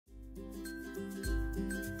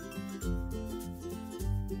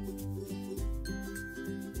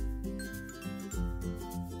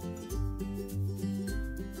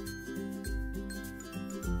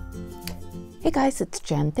Hey guys, it's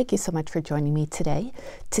Jen. Thank you so much for joining me today.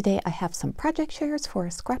 Today I have some project shares for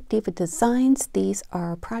Scrap Diva Designs. These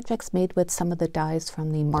are projects made with some of the dies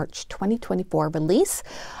from the March 2024 release.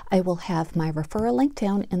 I will have my referral link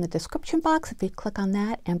down in the description box. If you click on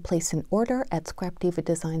that and place an order at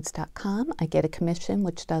scrapdivadesigns.com, I get a commission,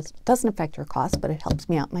 which doesn't affect your cost, but it helps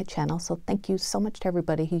me out my channel. So thank you so much to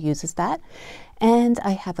everybody who uses that. And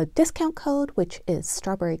I have a discount code, which is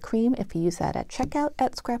Strawberry Cream. If you use that at checkout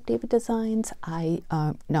at Scrap Diva Designs,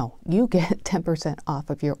 you get 10% off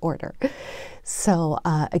of your order. So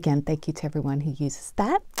again, thank you to everyone who uses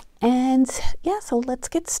that. And yeah, so let's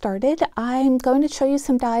get started. I'm going to show you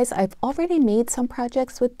some dies. I've already made some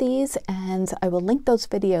projects with these, and I will link those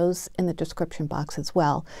videos in the description box as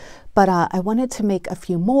well. But I wanted to make a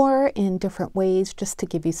few more in different ways just to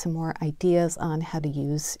give you some more ideas on how to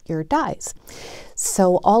use your dies.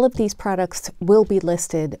 So all of these products will be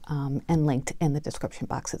listed and linked in the description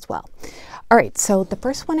box as well. All right, so the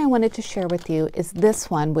first one I wanted to share with you is this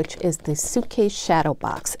one, which is the Suitcase Shadow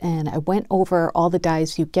Box. And I went over all the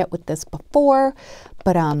dies you get with this before,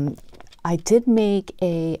 but I did make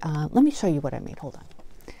a, let me show you what I made, hold on.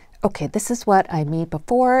 Okay, this is what I made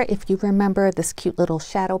before. If you remember this cute little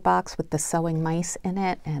shadow box with the sewing mice in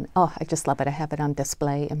it, and oh, I just love it. I have it on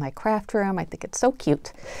display in my craft room. I think it's so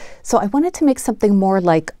cute. So I wanted to make something more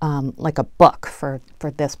like a book for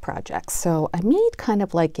this project. So I made kind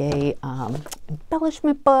of like a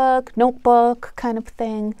embellishment book, notebook kind of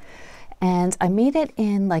thing. And I made it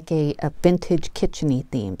in like a vintage kitchen-y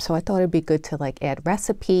theme. So I thought it'd be good to like add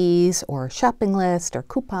recipes or shopping list or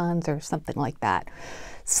coupons or something like that.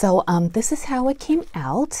 So this is how it came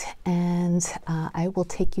out, and I will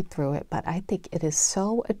take you through it, but I think it is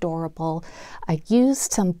so adorable. I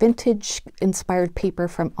used some vintage inspired paper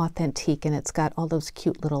from Authentique, and it's got all those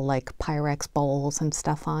cute little like Pyrex bowls and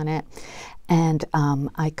stuff on it. And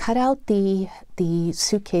I cut out the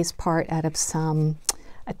suitcase part out of some,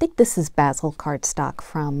 I think this is basil cardstock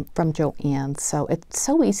from Joann. So it's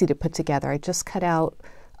so easy to put together. I just cut out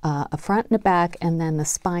a front and a back, and then the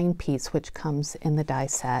spine piece, which comes in the die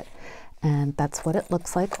set. And that's what it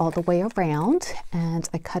looks like all the way around. And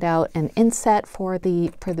I cut out an inset for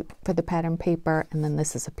the pattern paper, and then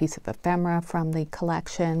this is a piece of ephemera from the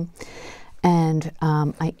collection. And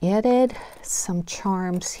I added some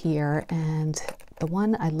charms here, and the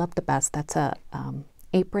one I love the best, that's a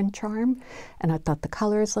apron charm, and I thought the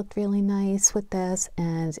colors looked really nice with this,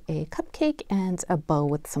 and a cupcake and a bow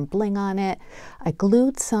with some bling on it. I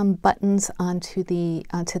glued some buttons onto the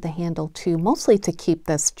handle too, mostly to keep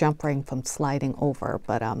this jump ring from sliding over,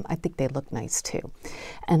 but I think they look nice too.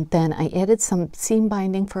 And then I added some seam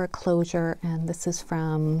binding for a closure, and this is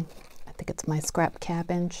from, I think it's my Scrap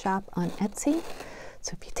Cabin shop on Etsy.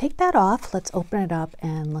 So if you take that off, let's open it up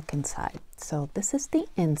and look inside. So this is the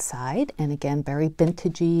inside, and again, very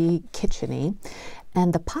vintagey, kitchen-y.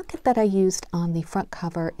 And the pocket that I used on the front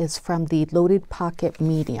cover is from the Loaded Pocket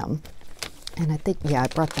Medium. And I think, yeah, I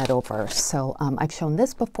brought that over. So I've shown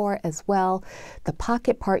this before as well. The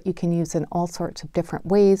pocket part you can use in all sorts of different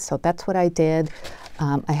ways. So that's what I did.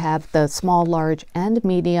 I have the small, large, and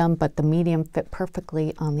medium, but the medium fit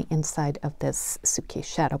perfectly on the inside of this Suitcase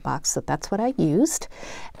Shadow Box. So that's what I used.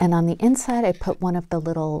 And on the inside, I put one of the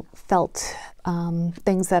little felt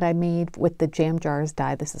things that I made with the Jam Jars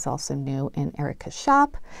die. This is also new in Erica's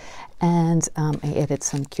shop. And I added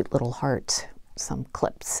some cute little heart, some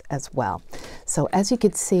clips as well. So as you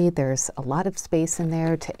can see, there's a lot of space in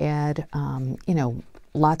there to add, you know,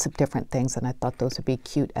 lots of different things, and I thought those would be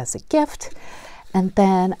cute as a gift. And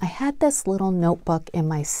then I had this little notebook in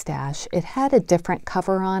my stash. It had a different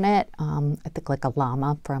cover on it, I think like a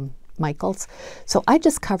llama from Michael's. So I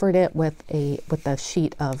just covered it with a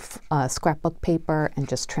sheet of scrapbook paper and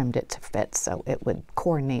just trimmed it to fit so it would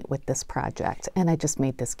coordinate with this project. And I just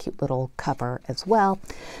made this cute little cover as well.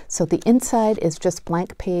 So the inside is just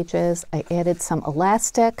blank pages. I added some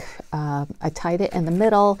elastic. I tied it in the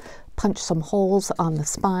middle, punched some holes on the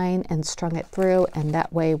spine and strung it through, and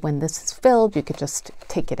that way when this is filled you could just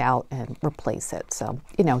take it out and replace it. So,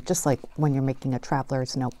 you know, just like when you're making a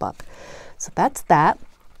traveler's notebook. So that's that.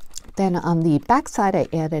 Then on the back side, I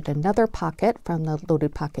added another pocket from the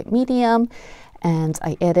Loaded Pocket Medium, and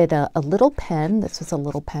I added a little pen. This was a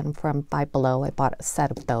little pen from Five Below. I bought a set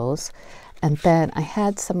of those. And then I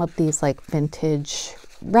had some of these like vintage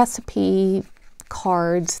recipe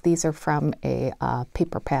cards. These are from a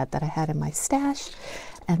paper pad that I had in my stash.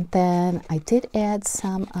 And then I did add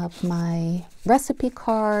some of my recipe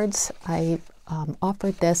cards. I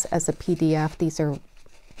offered this as a PDF. These are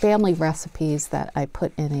family recipes that I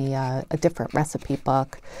put in a different recipe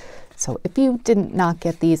book. So if you did not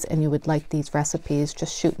get these and you would like these recipes,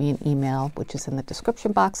 just shoot me an email, which is in the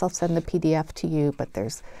description box. I'll send the PDF to you, but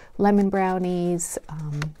there's lemon brownies,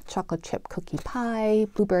 chocolate chip cookie pie,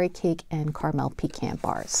 blueberry cake, and caramel pecan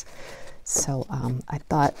bars. So I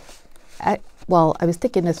thought, well, I was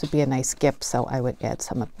thinking this would be a nice gift, so I would add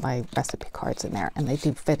some of my recipe cards in there, and they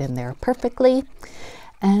do fit in there perfectly.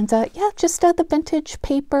 And yeah, just the vintage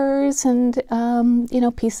papers and, you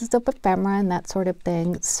know, pieces of ephemera and that sort of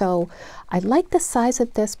thing. So I like the size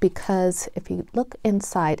of this because if you look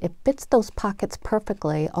inside, it fits those pockets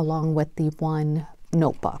perfectly along with the one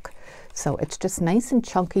notebook. So it's just nice and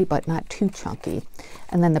chunky, but not too chunky.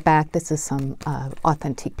 And then the back, this is some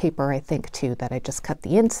authentic paper, I think, too, that I just cut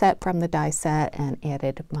the inset from the die set and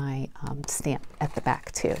added my stamp at the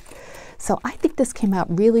back, too. So I think this came out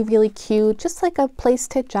really, really cute, just like a place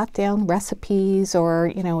to jot down recipes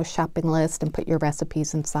or, you know, a shopping list and put your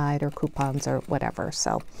recipes inside or coupons or whatever.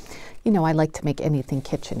 So, you know, I like to make anything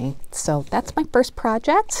kitchen-y. So that's my first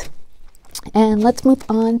project. And let's move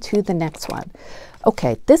on to the next one.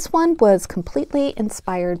 Okay, this one was completely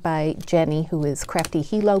inspired by Jenny, who is Crafty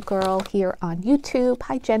Hilo Girl here on YouTube.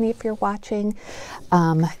 Hi, Jenny, if you're watching.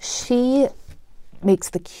 She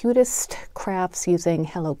makes the cutest crafts using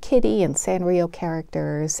Hello Kitty and Sanrio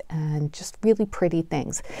characters and just really pretty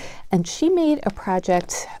things. And she made a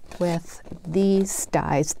project with these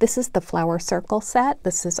dies. This is the flower circle set.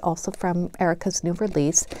 This is also from Erica's new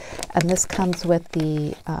release. And this comes with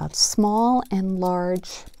the small and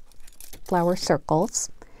large flower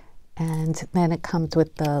circles. And then it comes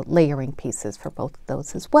with the layering pieces for both of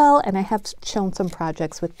those as well. And I have shown some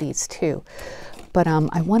projects with these too. But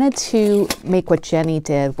I wanted to make what Jenny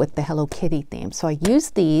did with the Hello Kitty theme. So I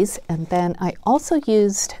used these, and then I also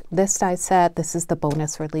used this die set. This is the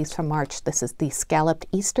bonus release from March. This is the Scalloped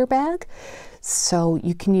Easter bag. So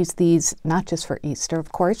you can use these not just for Easter,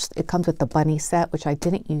 of course. It comes with the bunny set, which I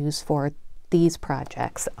didn't use for these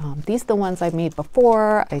projects. These are the ones I made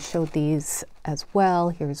before. I showed these as well.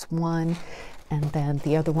 Here's one. And then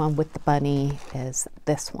the other one with the bunny is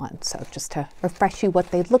this one. So just to refresh you what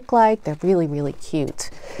they look like, they're really, really cute.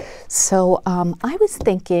 So I was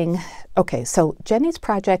thinking, okay, so Jenny's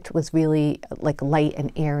project was really like light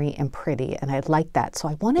and airy and pretty, and I liked that. So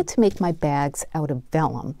I wanted to make my bags out of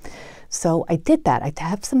vellum. So I did that. I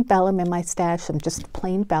have some vellum in my stash, some just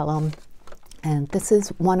plain vellum. And this is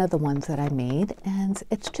one of the ones that I made, and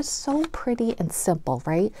it's just so pretty and simple,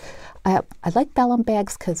 right? I like vellum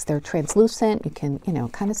bags because they're translucent. You can, you know,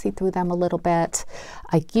 kind of see through them a little bit.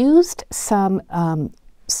 I used some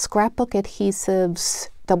scrapbook adhesives,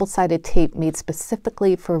 double-sided tape made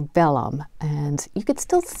specifically for vellum, and you could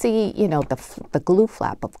still see, you know, the glue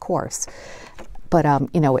flap, of course, but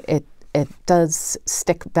you know, it does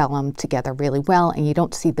stick vellum together really well, and you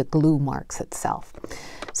don't see the glue marks itself.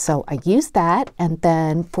 So I used that, and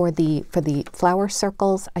then for the flower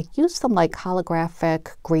circles, I used some like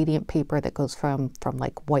holographic gradient paper that goes from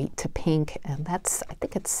like white to pink, and that's, I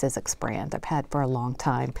think it's Sizzix brand. I've had for a long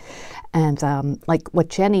time. And like what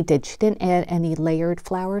Jenny did, she didn't add any layered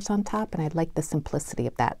flowers on top, and I liked the simplicity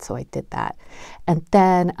of that, so I did that. And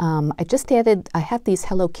then I just added, I have these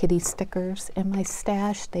Hello Kitty stickers in my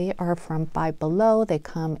stash. They are from Five Below. They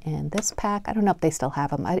come in this pack. I don't know if they still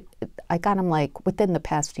have them. I got them like within the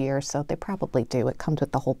past year, so they probably do. It comes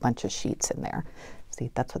with a whole bunch of sheets in there.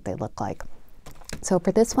 See, that's what they look like. So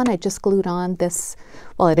for this one, I just glued on this,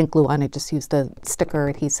 well, I didn't glue on, I just used the sticker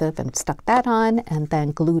adhesive and stuck that on, and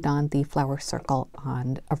then glued on the flower circle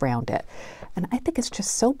on around it. And I think it's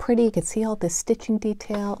just so pretty. You can see all this stitching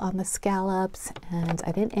detail on the scallops, and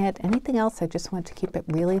I didn't add anything else. I just wanted to keep it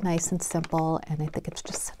really nice and simple, and I think it's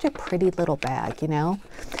just such a pretty little bag, you know?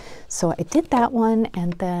 So I did that one,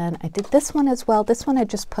 and then I did this one as well. This one I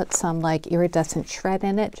just put some like iridescent shred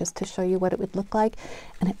in it just to show you what it would look like.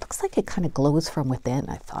 And it looks like it kind of glows from within,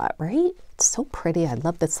 I thought, right? It's so pretty. I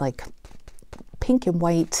love this like pink and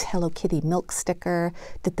white Hello Kitty milk sticker.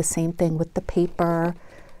 Did the same thing with the paper.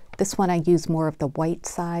 This one I use more of the white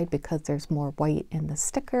side because there's more white in the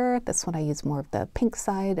sticker. This one I use more of the pink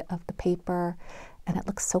side of the paper. And it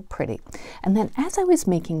looks so pretty. And then as I was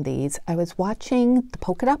making these, I was watching the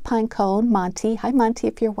Polka Dot Pinecone, Monty. Hi, Monty,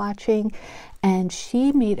 if you're watching. And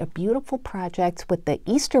she made a beautiful project with the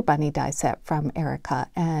Easter Bunny die set from Erica.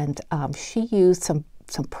 And she used some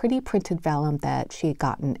pretty printed vellum that she had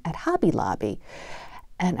gotten at Hobby Lobby.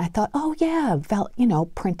 And I thought, oh yeah, you know,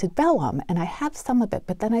 printed vellum. And I have some of it.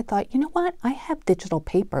 But then I thought, you know what? I have digital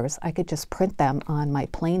papers. I could just print them on my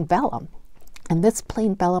plain vellum. And this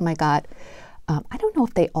plain vellum I got, I don't know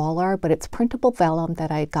if they all are, but it's printable vellum that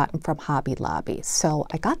I had gotten from Hobby Lobby. So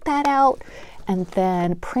I got that out, and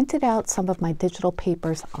then printed out some of my digital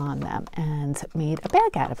papers on them and made a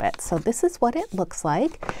bag out of it. So this is what it looks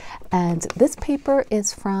like. And this paper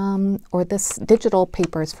is from, or this digital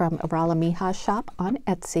paper is from Arala Miha's shop on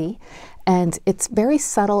Etsy. And it's very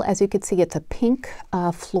subtle. As you can see, it's a pink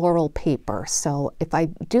floral paper. So if I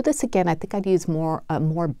do this again, I think I'd use a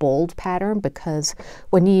more bold pattern, because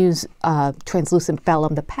when you use translucent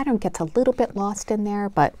vellum, the pattern gets a little bit lost in there,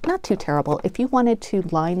 but not too terrible. If you wanted to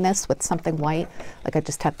line this with something white, like I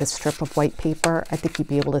just have this strip of white paper, I think you'd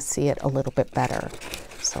be able to see it a little bit better.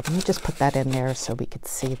 So let me just put that in there so we could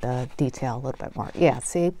see the detail a little bit more. Yeah,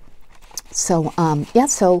 see? So, yeah,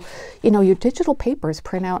 so, you know, your digital papers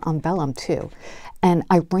print out on vellum too. And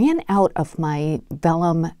I ran out of my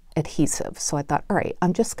vellum adhesive. So I thought, all right,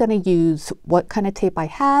 I'm just going to use what kind of tape I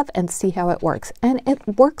have and see how it works. And it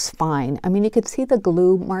works fine. I mean, you could see the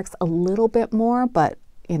glue marks a little bit more, but,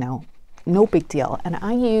 you know, no big deal. And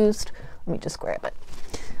I used, let me just grab it,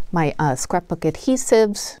 my scrapbook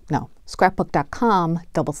adhesives, no, scrapbook.com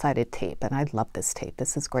double-sided tape, and I love this tape.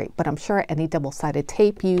 This is great, but I'm sure any double-sided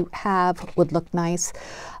tape you have would look nice.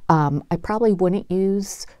 I probably wouldn't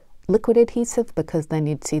use liquid adhesive, because then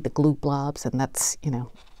you'd see the glue blobs, and that's, you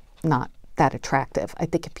know, not that attractive. I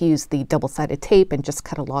think if you use the double-sided tape and just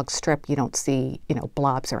cut a long strip, you don't see, you know,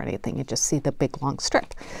 blobs or anything. You just see the big long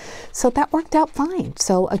strip. So that worked out fine.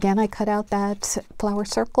 So again, I cut out that flower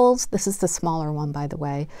circles. This is the smaller one, by the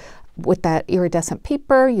way. With that iridescent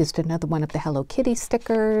paper, used another one of the Hello Kitty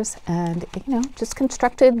stickers, and, you know, just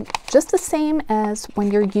constructed just the same as when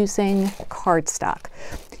you're using cardstock.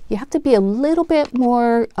 You have to be a little bit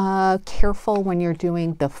more careful when you're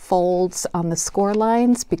doing the folds on the score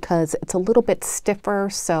lines, because it's a little bit stiffer,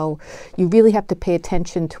 so you really have to pay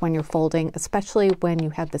attention to when you're folding, especially when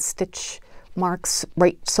you have the stitch marks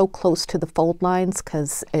right so close to the fold lines,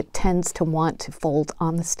 because it tends to want to fold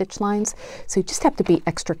on the stitch lines. So you just have to be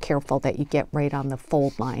extra careful that you get right on the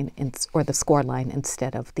fold line or the score line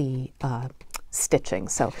instead of the stitching.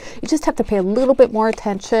 So you just have to pay a little bit more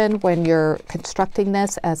attention when you're constructing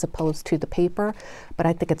this as opposed to the paper, but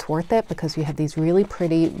I think it's worth it because you have these really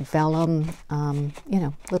pretty vellum, you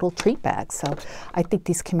know, little treat bags. So I think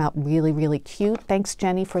these came out really, really cute. Thanks,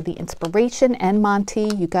 Jenny, for the inspiration, and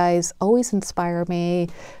Monty. You guys always inspire me.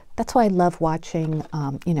 That's why I love watching,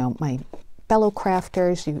 you know, my fellow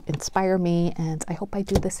crafters. You inspire me, and I hope I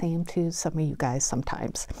do the same to some of you guys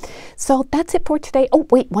sometimes. So that's it for today. Oh,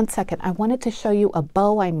 wait 1 second. I wanted to show you a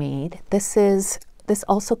bow I made. This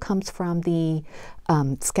also comes from the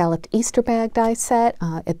Scalloped Easter bag die set.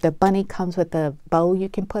 The bunny comes with a bow you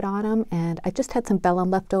can put on them, and I just had some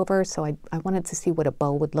vellum left over, so I wanted to see what a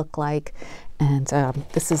bow would look like. And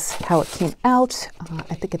this is how it came out.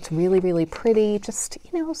 I think it's really, really pretty. Just,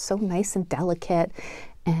 you know, so nice and delicate.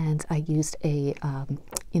 And I used a,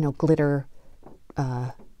 you know, glitter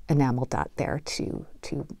enamel dot there to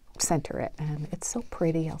center it, and it's so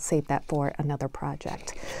pretty. I'll save that for another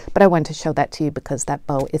project, but I wanted to show that to you because that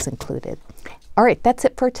bow is included. All right, that's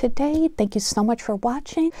it for today. Thank you so much for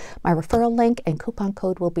watching. My referral link and coupon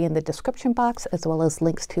code will be in the description box, as well as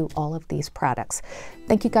links to all of these products.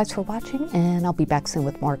 Thank you guys for watching, and I'll be back soon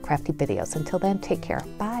with more crafty videos. Until then, take care.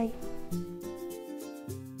 Bye.